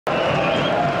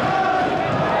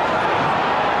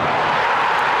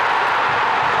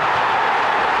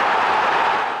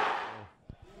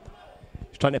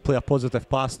trying to play a positive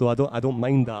pass, though. I don't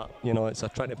mind that. You know, it's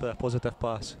trying to play a positive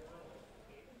pass.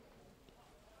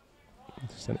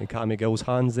 It's into Cammy Gill's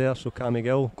hands there, so Cammy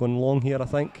Gill going long here, I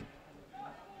think.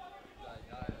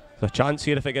 There's a chance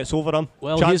here if it gets over him.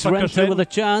 Well, chance he's Renton with a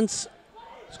chance.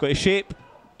 It's got his shape.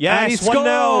 Yes, and he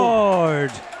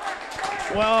scored!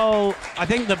 Well, I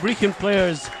think the Brechin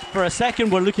players, for a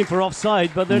second, were looking for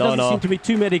offside, but there doesn't seem to be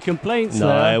too many complaints there.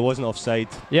 No, it wasn't offside.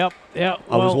 Yep. I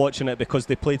was watching it because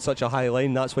they played such a high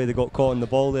line. That's why they got caught on the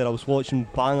ball there. I was watching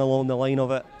bang along the line of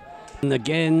it. And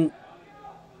again...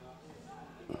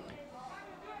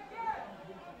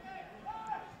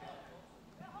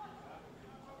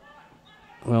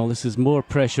 Well, this is more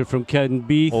pressure from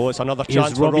Cowdenbeath. Oh, it's another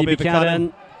chance for Robbie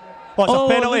Buchanan. Oh, it's a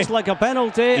penalty. It looks like a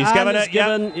penalty. He's given it,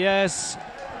 yes.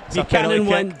 It's Buchanan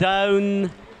went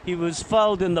down. He was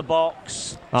fouled in the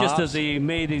box just as he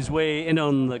made his way in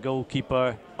on the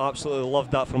goalkeeper. Absolutely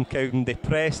loved that from Cowden. They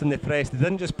pressed and they pressed. They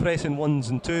didn't just press in ones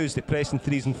and twos, they pressed in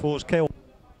threes and fours. Kyle.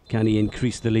 Can he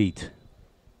increase the lead?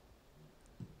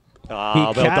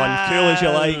 Well done. Cool as you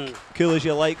like. Cool as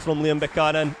you like from Liam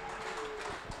Buchanan.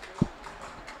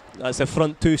 That's the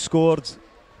front two scored.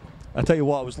 I tell you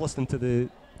what, I was listening to the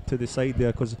side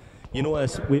there because you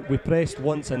notice we pressed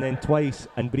once and then twice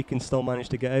and Brechin still managed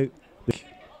to get out.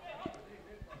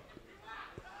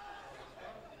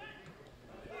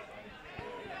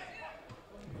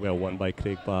 Well won by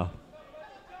Craig Barr.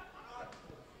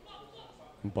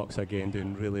 And Bucks again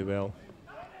doing really well.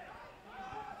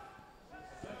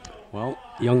 Well,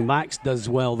 young Max does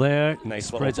well there. Nice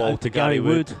spreads little ball out to Gary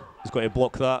Wood. He's got to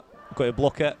block that. Got to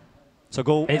block it. It's a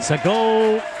goal. It's a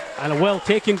goal, and a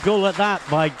well-taken goal at that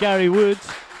by Gary Wood.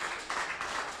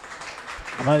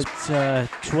 About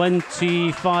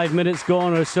 25 minutes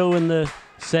gone or so in the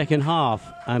second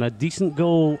half, and a decent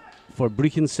goal for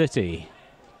Brechin City.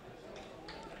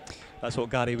 That's what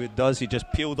Gary Wood does. He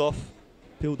just peeled off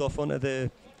onto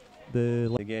the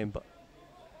game, but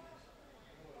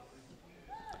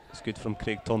it's good from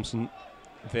Craig Thompson.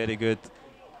 Very good.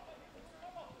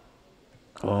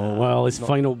 Oh, well, his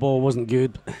final ball wasn't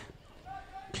good.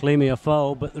 Claiming a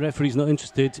foul, but the referee's not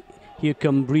interested. Here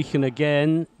come Brechin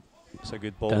again. It's a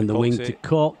good ball. Down the wing to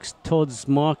Cox. Todd's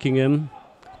marking him.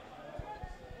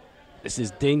 This is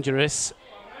dangerous.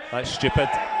 That's stupid.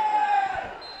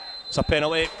 It's a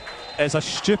penalty. It's a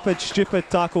stupid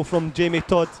tackle from Jamie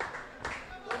Todd.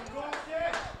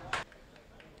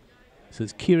 So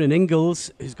it's Kieran Ingalls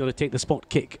who's got to take the spot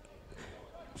kick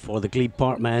for the Glebe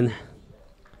Park man.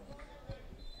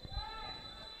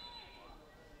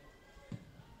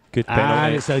 Good penalty.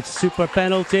 And it's a super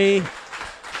penalty.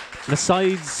 The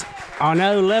sides are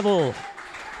now level.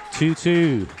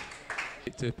 2-2.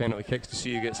 2 penalty kicks to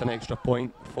see who gets an extra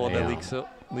point for the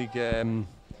league.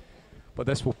 But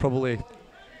this will probably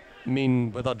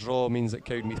mean, with a draw, means that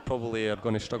Cowdenbeath probably are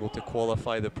going to struggle to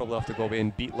qualify. They'll probably have to go away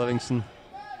and beat Livingston,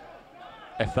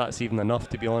 if that's even enough,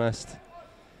 to be honest.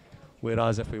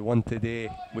 Whereas if we won today,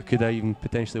 we could have even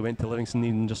potentially went to Livingston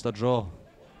needing just a draw.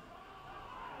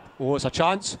 Oh, it's a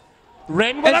chance.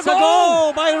 Renton with a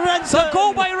goal by Renton. It's a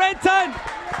goal by Renton.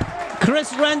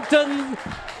 Kris Renton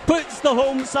puts the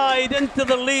home side into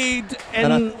the lead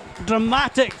in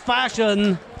dramatic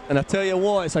fashion. And I tell you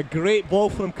what, it's a great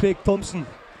ball from Craig Thompson.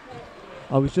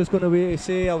 I was just going to wait to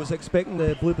say I was expecting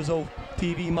the Blue Bazil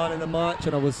TV man in the match,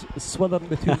 and I was swithering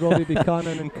between Robbie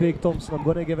Buchanan and Craig Thompson. I'm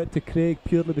going to give it to Craig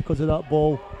purely because of that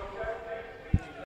ball.